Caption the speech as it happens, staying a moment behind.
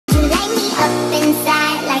up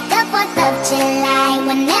inside like the 4th of July.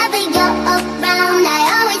 Whenever you're around, I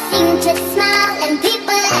always seem to smile, and people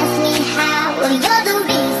ask me how. Well, you're the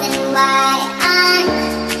reason why I'm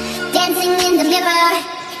dancing in the mirror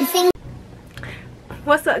and singing.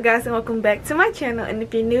 What's up, guys, and welcome back to my channel. And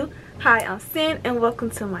if you're new, hi, I'm Cinn, and welcome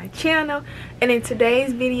to my channel. And in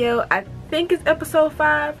today's video, I think it's episode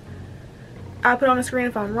 5. I'll put it on the screen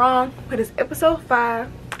if I'm wrong, but it's episode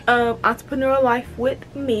 5 of Entrepreneurial Life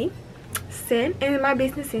with me, Cinn, and in my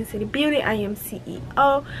business, Cinn City Beauty. I am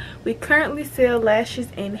CEO. We currently sell lashes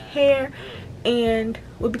and hair, and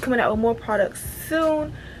we'll be coming out with more products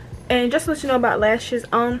soon. And just to let you know about lashes,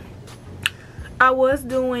 I was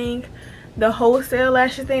doing the wholesale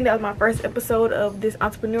lashes thing. That was my first episode of this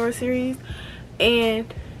entrepreneur series,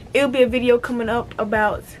 and it'll be a video coming up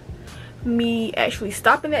about me actually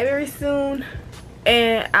stopping that very soon,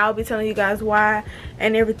 and I'll be telling you guys why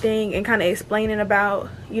and everything, and kind of explaining about,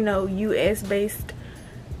 you know, US based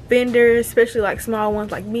vendors, especially like small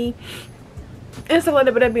ones like me and stuff like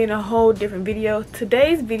that. But that being a whole different video.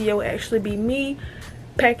 Today's video will actually be me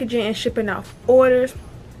packaging and shipping off orders.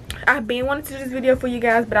 I've been wanting to do this video for you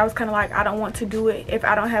guys, but I was kind of like, I don't want to do it if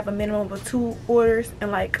I don't have a minimum of 2 orders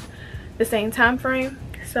in like the same time frame.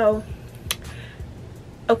 So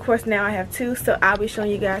of course now I have 2, so I'll be showing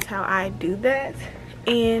you guys how I do that.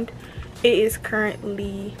 And it is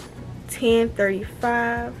currently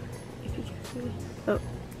 10:35, if you can see. Oh,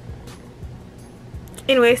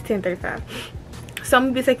 anyway, it's 10:35, so I'm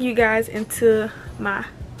gonna be taking you guys into my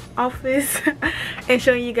office and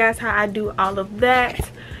showing you guys how I do all of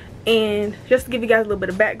that. And just to give you guys a little bit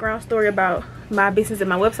of background story about my business and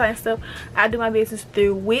my website and stuff, I do my business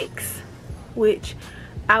through Wix, which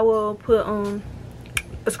I will put on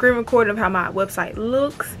a screen recording of how my website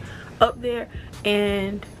looks up there.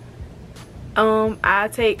 And I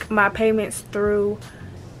take my payments through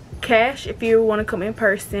cash if you want to come in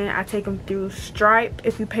person. I take them through Stripe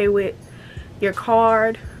if you pay with your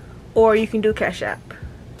card, or you can do Cash App.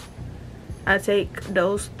 I take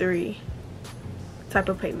those 3 type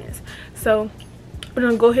of payments. So we're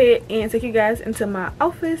gonna go ahead and take you guys into my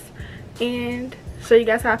office and show you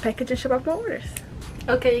guys how I package and ship off my orders.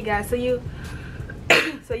 Okay, you guys, so you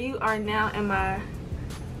are now in my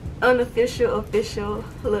official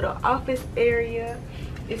little office area.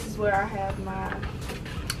 This is where I have my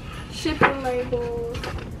shipping labels,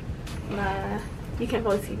 you can't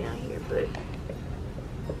probably see down here, but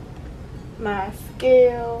my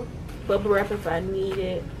scale, bubble wrap if I need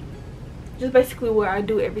it. Just basically where I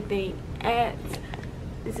do everything at.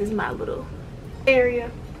 This is my little area.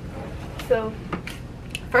 So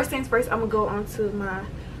first things first, I'm gonna go onto my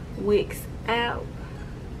Wix app,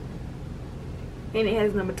 and it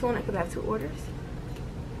has number 2 on it because I have 2 orders.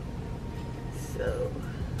 So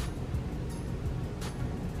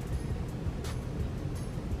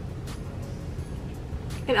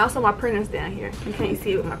and also my printer's down here. You can't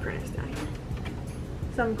see it with my printer's down here,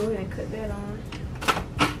 so I'm gonna go ahead and cut that on.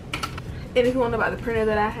 And if you want to know about the printer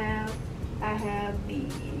that I have the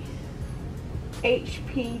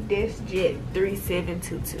HP DeskJet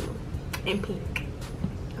 3722 in pink,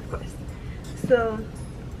 of course. So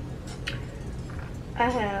I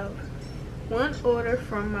have one order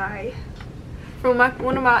from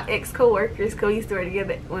one of my ex co-workers, because we used to work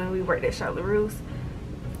together when we worked at Charlotte Russe.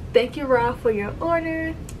 Thank you, Rob, for your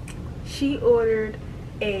order. She ordered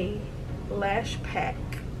a lash pack,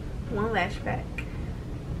 1 lash pack.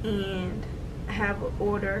 And I have an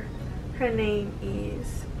order. Her name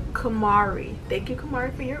is Kamari. Thank you,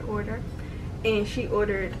 Kamari, for your order. And she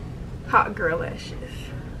ordered hot girl lashes.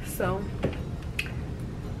 So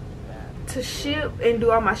to ship and do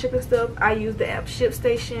all my shipping stuff, I use the app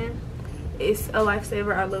ShipStation. It's a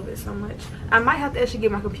lifesaver. I love it so much. I might have to actually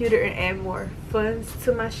get my computer and add more funds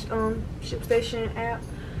to my ShipStation app,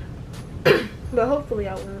 but hopefully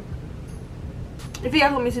I won't. If you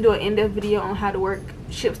guys want me to do an in-depth video on how to work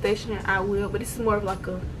ShipStation, I will, but this is more of like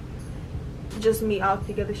a just me all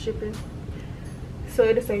together shipping. So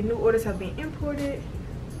it'll say new orders have been imported.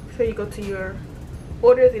 So you go to your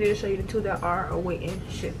orders and it'll show you the 2 that are awaiting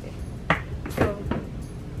shipping. So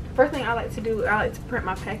first thing I like to do, I like to print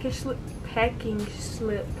my packing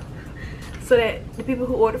slip so that the people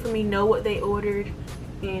who order from me know what they ordered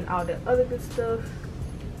and all the other good stuff.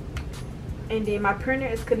 And then my printer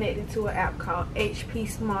is connected to an app called HP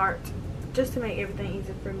Smart, just to make everything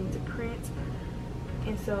easier for me to print.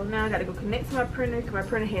 And so now I gotta go connect to my printer, because my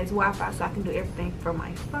printer has Wi-Fi, so I can do everything from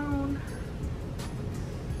my phone.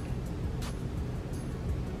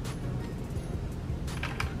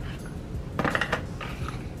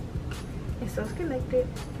 And so it's connected.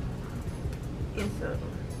 And so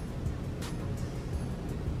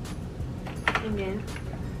and then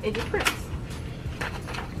it just prints.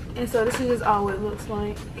 And so this is just all what it looks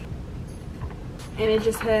like, and it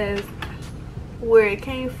just has where it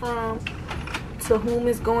came from, to whom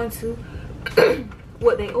it's going to,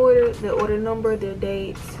 what they ordered, the order number, their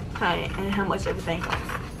dates, and how much everything costs.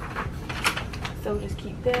 So just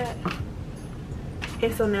keep that.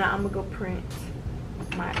 And so now I'm gonna go print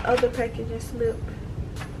my other packaging slip,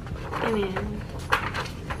 and then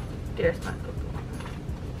there's my other one.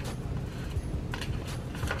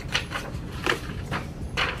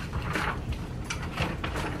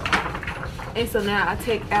 And so now I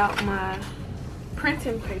take out my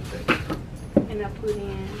printing paper and I put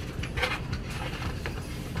in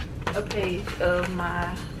a page of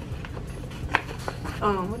my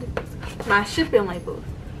what is this? My shipping labels.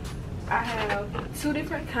 I have 2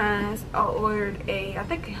 different kinds. I ordered I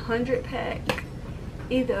think 100 pack,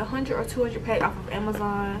 either 100 or 200 pack off of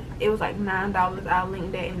Amazon. It was like $9. I'll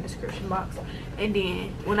link that in the description box. And then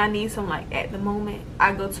when I need some, like at the moment,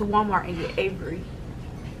 I go to Walmart and get Avery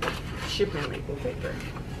shipping label paper.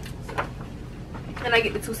 So, and I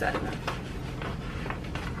get the 2-sided one.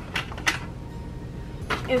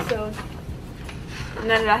 And so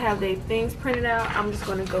now that I have the things printed out, I'm just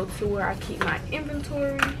going to go to where I keep my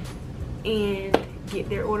inventory and get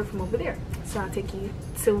their order from over there. So I'll take you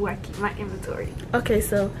to where I keep my inventory. Okay,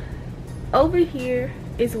 so over here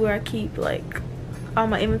is where I keep like all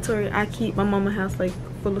my inventory. I keep my mama's house like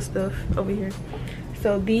full of stuff over here.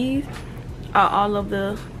 So these are all of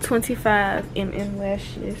the 25mm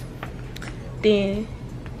lashes. Then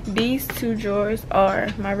these 2 drawers are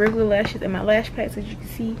my regular lashes and my lash packs, as you can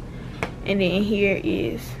see. And then here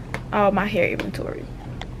is all my hair inventory.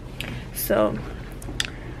 So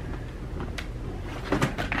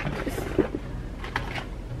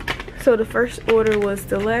the first order was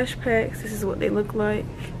the lash packs. This is what they look like.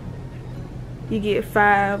 You get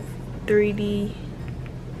 5 3D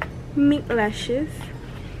mink lashes,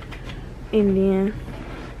 and then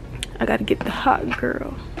I gotta get the hot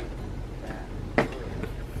girl.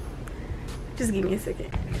 Just give me a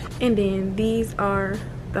second. And then these are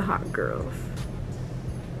the hot girls,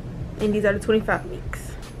 and these are the 25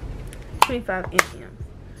 minks, 25 mm.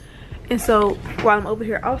 And so while I'm over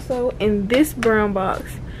here, also in this brown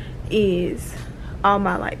box is all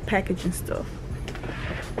my like packaging stuff.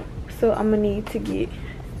 So I'm gonna need to get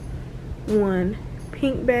 1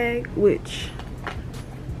 pink bag, which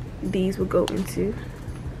these will go into,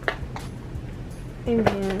 and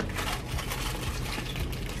then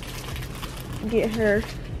get her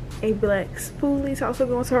a black spoolie to also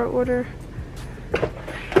go into her order.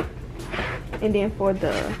 And then for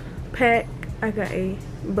the pack, I got a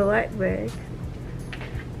black bag,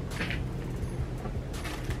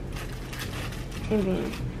 and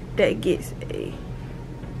then that gets a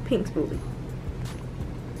pink spoolie.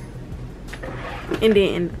 And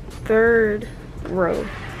then in the 3rd row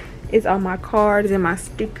is all my cards and my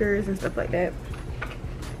stickers and stuff like that.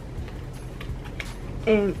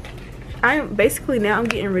 And I'm basically, now I'm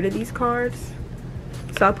getting rid of these cards,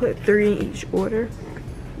 so I put 3 in each order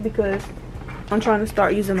because I'm trying to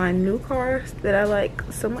start using my new cards that I like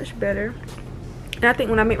so much better. And I think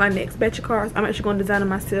when I make my next batch of cards, I'm actually going to design them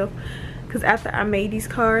myself, because after I made these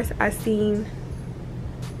cards, I seen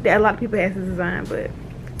that a lot of people have to design, but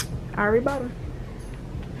I already bought them.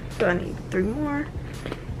 So I need 3 more,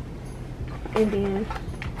 and then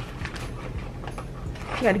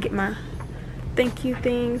I got to get my thank you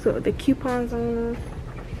things with the coupons on them.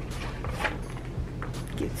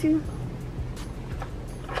 Get 2.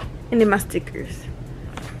 And then my stickers,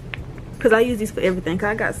 because I use these for everything, because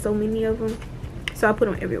I got so many of them, so I put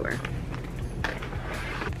them everywhere.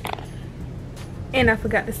 And I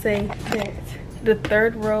forgot to say that the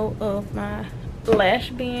 3rd row of my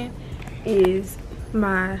lash bin is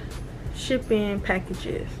my shipping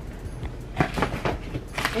packages.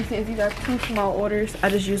 And since these are 2 small orders, I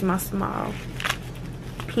just use my small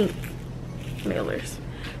pink mailers.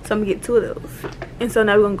 So I'm gonna get 2 of those. And so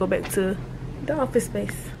now we're gonna go back to the office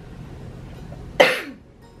space.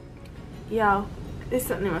 Y'all, there's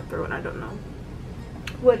something in my throat and I don't know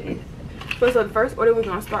what it is. But so the first order we're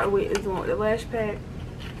gonna start with is the one with the lash pack.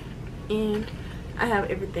 And I have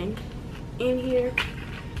everything in here.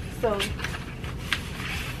 So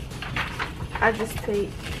I just take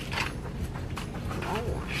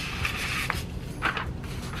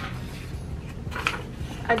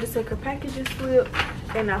her packaging slip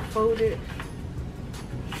and I fold it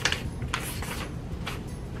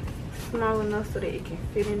small enough so that it can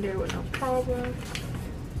fit in there with no problem.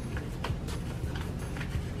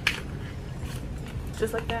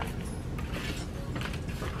 Just like that.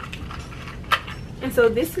 And so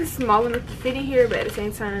this is small enough to fit in here, but at the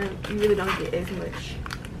same time you really don't get as much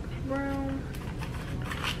room.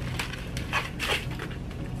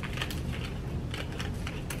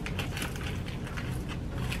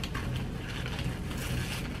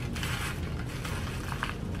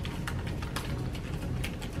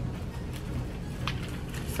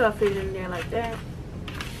 So I fit it in there like that.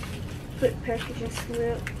 Put packaging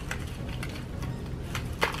slip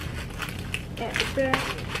at the back,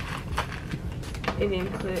 and then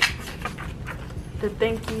put the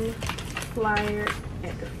thank you flyer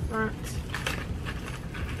at the front.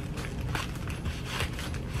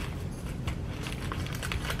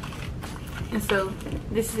 And so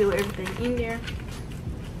this is with everything in there.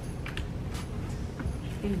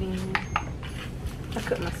 And then I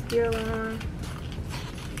cut my mascara on.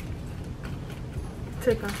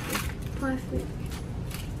 Take off the plastic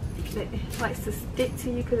that likes to stick to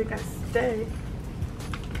you because it got stay.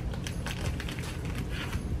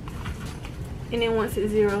 And then once it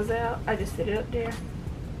zeroes out, I just set it up there.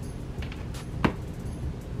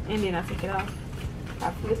 And then I take it off. I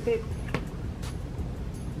flip it.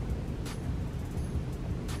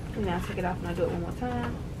 And then I take it off and I do it one more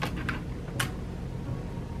time.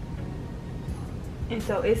 And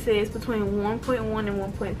so it says between 1.1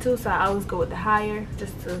 and 1.2, so I always go with the higher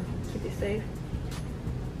just to keep it safe.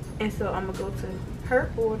 And so I'm gonna go to her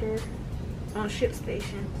order on ship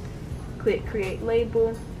station, click create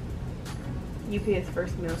label, UPS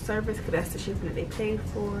first meal service because that's the shipping that they paid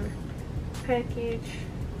for, package,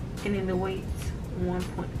 and then the weight's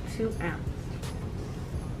 1.2 ounce.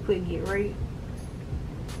 Click get rate,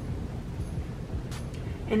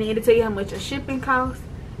 and then it'll tell you how much a shipping costs,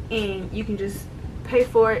 and you can just pay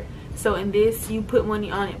for it. So in this, you put money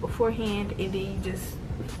on it beforehand, and then you just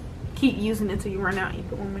keep using it until you run out and you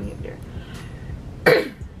put more money up there.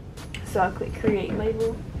 So I click create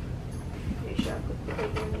label. Make sure I put the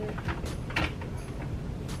label in there.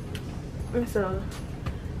 And so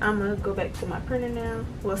I'm gonna go back to my printer now.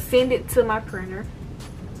 Well, send it to my printer,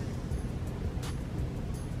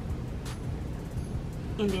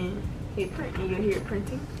 and then hit print, and you'll hear it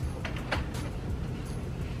printing.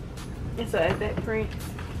 And so as that prints,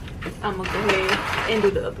 I'm gonna go ahead and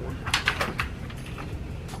do the other one.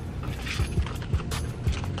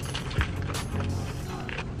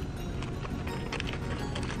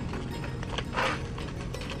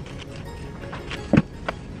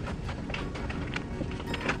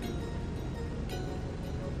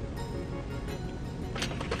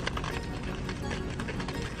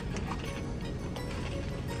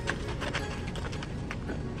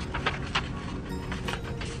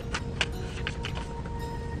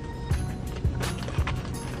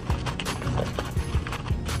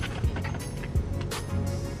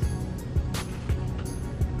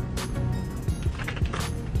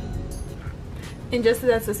 And just as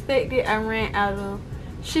I suspected, I ran out of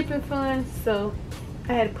shipping funds, so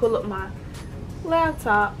I had to pull up my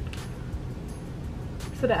laptop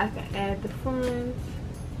so that I can add the funds.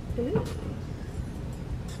 Ooh.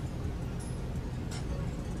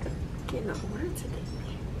 Getting a word today.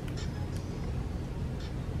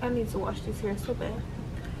 I need to wash this hair so bad.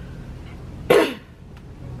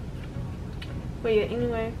 But yeah,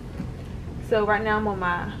 anyway, so right now I'm on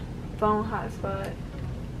my phone hotspot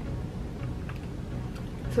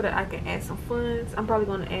so that I can add some funds. I'm probably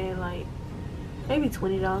gonna add like maybe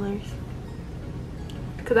 $20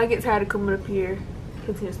 because I get tired of coming up here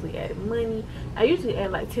continuously adding money. I usually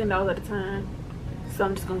add like $10 at a time, so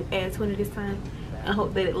I'm just gonna add 20 this time and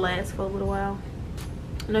hope that it lasts for a little while.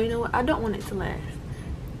 No, you know what, I don't want it to last.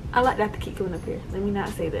 I like that to keep coming up here, let me not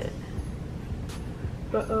say that.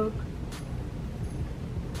 But so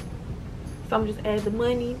I'm just add the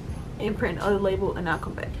money and print the other label, and I'll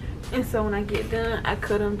come back. And so when I get done, I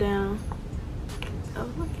cut them down. Oh,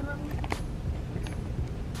 look at me.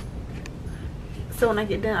 So when I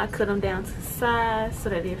get done, I cut them down to size so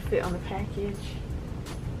that they fit on the package.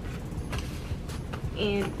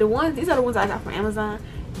 And the ones, these are the ones I got from Amazon.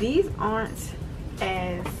 These aren't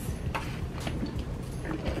as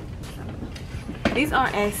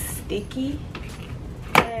sticky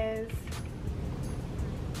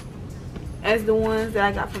as the ones that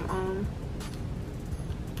I got from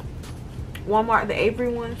Walmart, the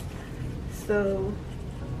Avery ones. So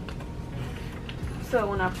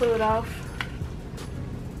when I pull it off,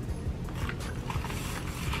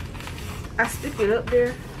 I stick it up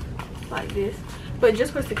there like this. But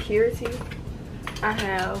just for security, I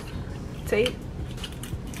have tape,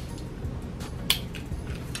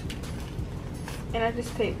 and I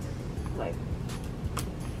just tape like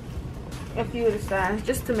a few of the sides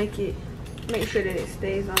just to make sure that it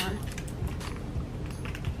stays on.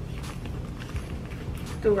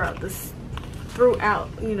 throughout,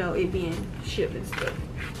 you know, it being shipped and stuff.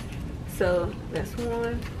 So that's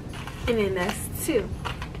one, and then that's two.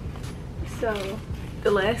 So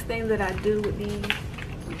the last thing that I do with these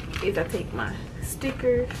is I take my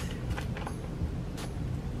stickers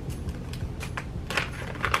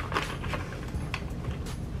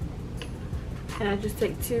and I just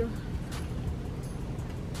take two.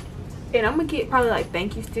 And I'm gonna get probably like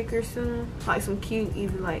thank you stickers soon, like some cute,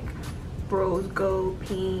 either like rose gold,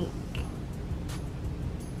 pink,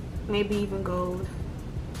 maybe even gold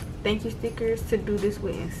thank you stickers to do this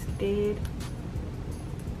with instead.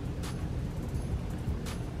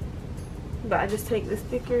 But I just take the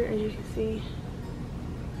sticker, as you can see,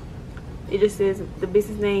 it just says the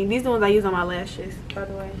business name. These are the ones I use on my lashes, by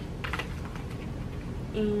the way,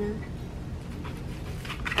 and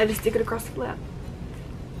I just stick it across the flap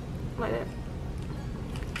like that.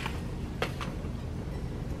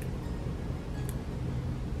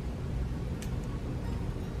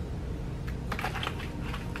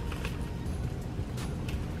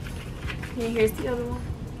 And here's the other one.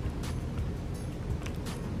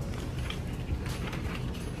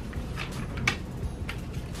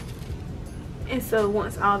 And so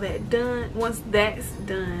once that's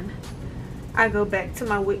done, I go back to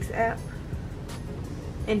my Wix app,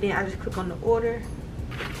 and then I just click on the order.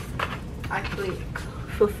 I click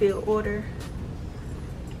fulfill order,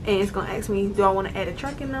 and it's gonna ask me, do I want to add a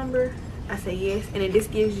tracking number? I say yes, and then this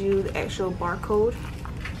gives you the actual barcode.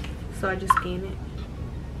 So I just scan it.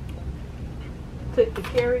 Click the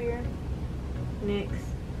carrier, next,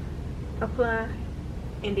 apply,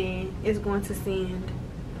 and then it's going to send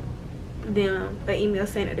them an email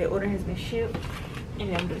saying that their order has been shipped, and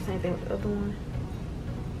then I'm doing the same thing with the other one.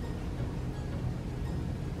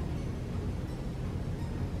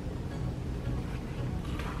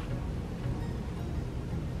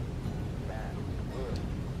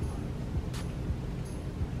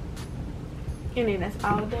 And then that's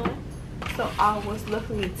all done. So all what's left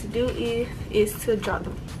for me to do is to drop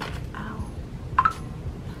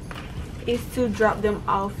them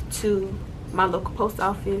off to my local post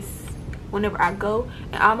office whenever I go.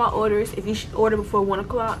 And all my orders, if you should order before 1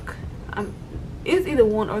 o'clock, it's either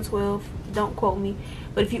 1 or 12, don't quote me,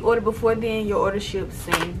 but if you order before then, your order ships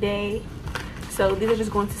same day. So these are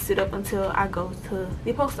just going to sit up until I go to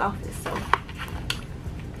the post office. So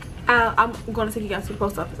I'm going to take you guys to the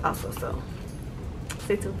post office also, so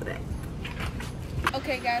stay tuned for that.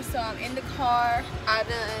 Okay guys, so I'm in the car. I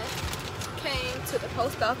done came to the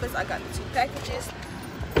post office. I got the 2 packages.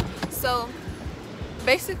 So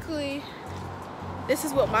basically this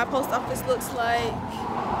is what my post office looks like.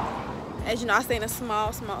 As you know, I stay in a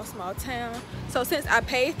small town. So since I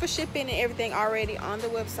paid for shipping and everything already on the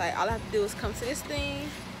website, all I have to do is come to this thing,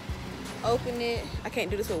 open it. I can't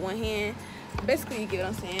do this with one hand. Basically, you get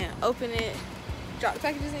what I'm saying. Open it, drop the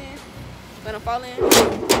packages in, let them fall in,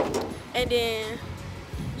 and then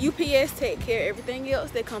UPS take care of everything else.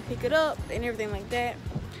 They come pick it up and everything like that.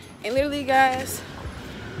 And literally, guys,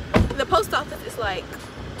 the post office is like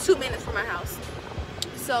 2 minutes from my house.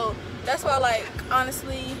 So that's why, like,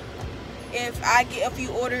 honestly, if I get a few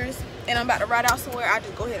orders and I'm about to ride out somewhere, I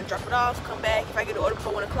just go ahead and drop it off, come back. If I get an order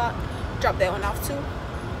before 1 o'clock, drop that one off too.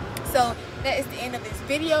 So that is the end of this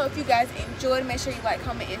video. If you guys enjoyed, make sure you like,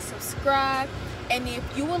 comment, and subscribe. And if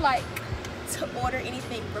you would like to order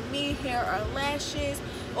anything from me, hair or lashes,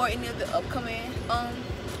 or any of the upcoming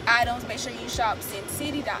items, make sure you shop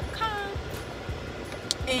cinncity.com.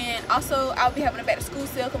 And also, I'll be having a back to school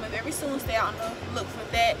sale coming very soon. Stay on the look for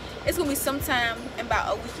that. It's gonna be sometime in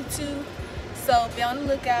about a week or 2, so be on the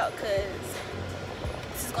lookout, because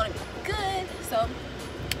this is gonna be good. So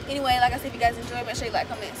anyway, like I said, if you guys enjoyed, make sure you like,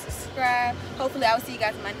 comment, and subscribe. Hopefully I will see you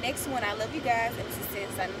guys in my next one. I love you guys, and this is Cinn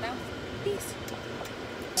signing out. Peace.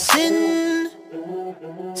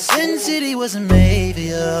 Cinn City wasn't made for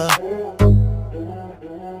you.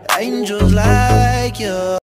 Angels like you.